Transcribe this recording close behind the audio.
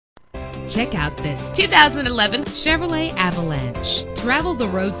Check out this 2011 Chevrolet Avalanche. Travel the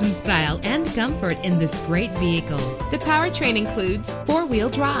roads in style and comfort in this great vehicle. The powertrain includes four-wheel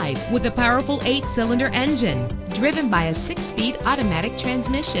drive with a powerful 8-cylinder engine driven by a 6-speed automatic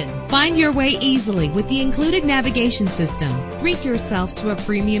transmission. Find your way easily with the included navigation system. Treat yourself to a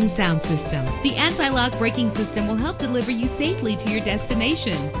premium sound system. The anti-lock braking system will help deliver you safely to your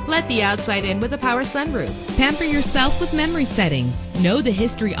destination. Let the outside in with a power sunroof. Pamper yourself with memory settings. Know the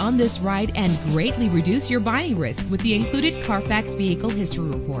history on this ride and greatly reduce your buying risk with the included Carfax Vehicle History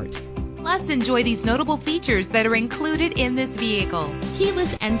Report. Plus, enjoy these notable features that are included in this vehicle: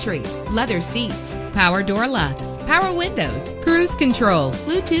 keyless entry, leather seats, power door locks, power windows, cruise control,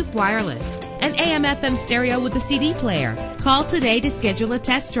 Bluetooth wireless, an AM/FM stereo with a CD player. Call today to schedule a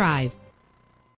test drive.